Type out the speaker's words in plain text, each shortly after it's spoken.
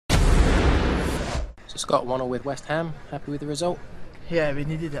Scott, 1-1 with West Ham. Happy with the result? Yeah, we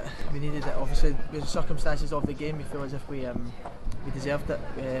needed it. We needed it. Obviously, with the circumstances of the game, we feel as if we deserved it.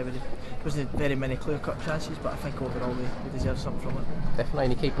 There wasn't very many clear-cut chances, but I think overall we deserved something from it. Definitely,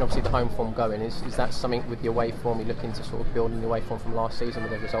 and you're keeping obviously the home form going. Is that something with your away form you're looking to sort of build on the away form from last season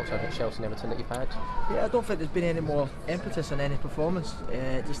with the results over at Chelsea and Everton that you've had? Yeah, I don't think there's been any more impetus on any performance.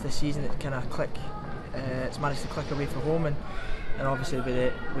 Just this season, it's kind of it's managed to click away from home, and obviously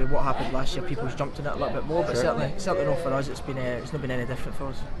with what happened last year, people's jumped on it a little bit more. But certainly not for us. It's not been any different for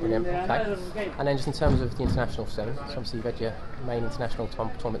us. Brilliant. Okay. And then just in terms of the international scene, so obviously you've had your main international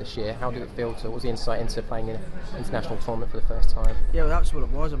tournament this year. How did it feel? What was the insight into playing in an international tournament for the first time? Yeah, well, that's what it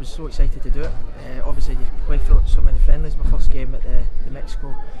was. I was so excited to do it. Obviously, you play through so many friendlies. My first game at the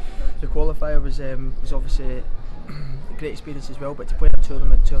Mexico, the qualifier was obviously a great experience as well. But to play in a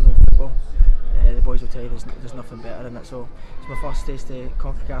tournament football. The boys will tell you there's nothing better in it. So it's my first taste of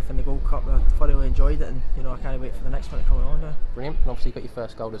CONCACAF and the Gold Cup. I thoroughly enjoyed it, and I can't wait for the next one coming on now. Brilliant. And obviously you got your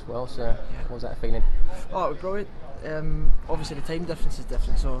first goal as well. So what was that feeling? Oh, it was brilliant. Obviously the time difference is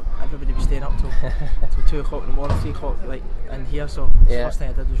different, so everybody was staying up till 2 o'clock in the morning, 3 o'clock like in here. So the first thing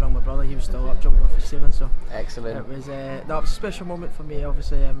I did was ring my brother. He was still up jumping off the ceiling. So excellent. It was it was a special moment for me.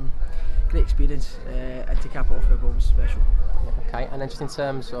 Obviously, great experience, and to cap it off with a goal was special. Okay, and then just in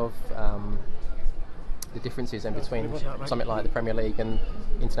terms of the differences in between something like the Premier League and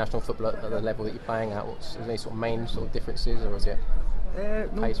international football at the level that you're playing at, is there any sort of main sort of differences, or is it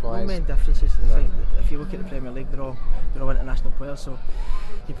pace-wise? No main differences. I think if you look at the Premier League, they're all international players, so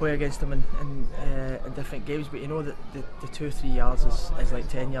you play against them in different games, but you know that the 2-3 yards is like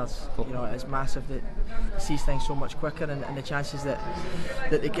 10 yards. It's massive. That sees things so much quicker, and the chances that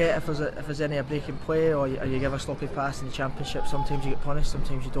they get if there's any break in play, or you give a sloppy pass in the Championship, sometimes you get punished,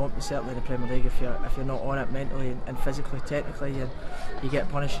 sometimes you don't. But certainly in the Premier League, if you're not on it mentally and physically, technically, you get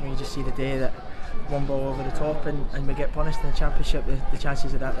punished. And you just see the day that one ball over the top and we get punished. In the Championship, the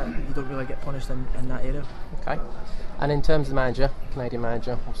chances of that you don't really get punished in that area. Okay. And in terms of the manager, Canadian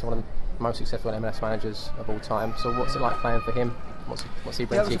manager, also one of the most successful MLS managers of all time. So what's it like playing for him? What's he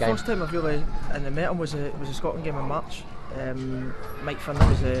bring to your game? The first time I've really met him was a Scotland game in March. Mike Finlay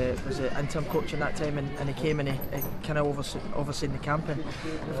was the interim coach in that time, and he came and he kind of overseen the camp. And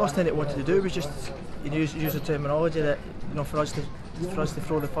the first thing that he wanted to do was just use the terminology that for us to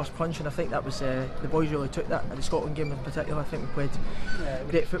throw the first punch, and I think that was the boys really took that. At the Scotland game in particular, I think we played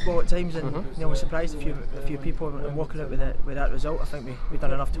great football at times, and we surprised a few people, and walking out with that result, I think we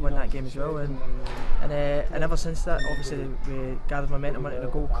done enough to win that game as well. And ever since that, obviously we gathered momentum into the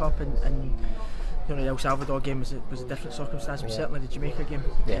Gold Cup, and the El Salvador game was a different circumstance, but certainly the Jamaica game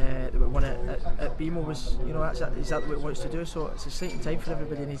that we won at BMO was, that's exactly what he wants to do. So it's an exciting time for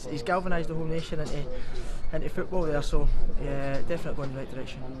everybody, and he's galvanised the whole nation into football there. So definitely going in the right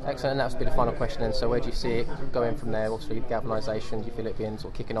direction. Excellent, and that would be the final question then. So where do you see it going from there? Obviously galvanisation, do you feel it being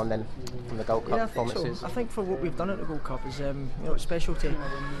sort of kicking on then from the Gold Cup performances? So. I think for what we've done at the Gold Cup is it's special to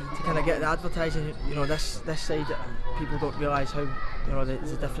kind of get the advertising. This side that people don't realise how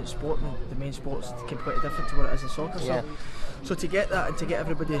it's a different sport, and the main sport's completely different to what it is in soccer. So to get that and to get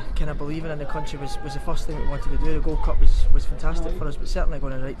everybody kind of believing in the country was the first thing we wanted to do. The Gold Cup was fantastic for us, but certainly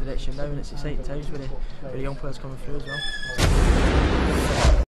going in the right direction now, and it's exciting times with the young players coming through as well.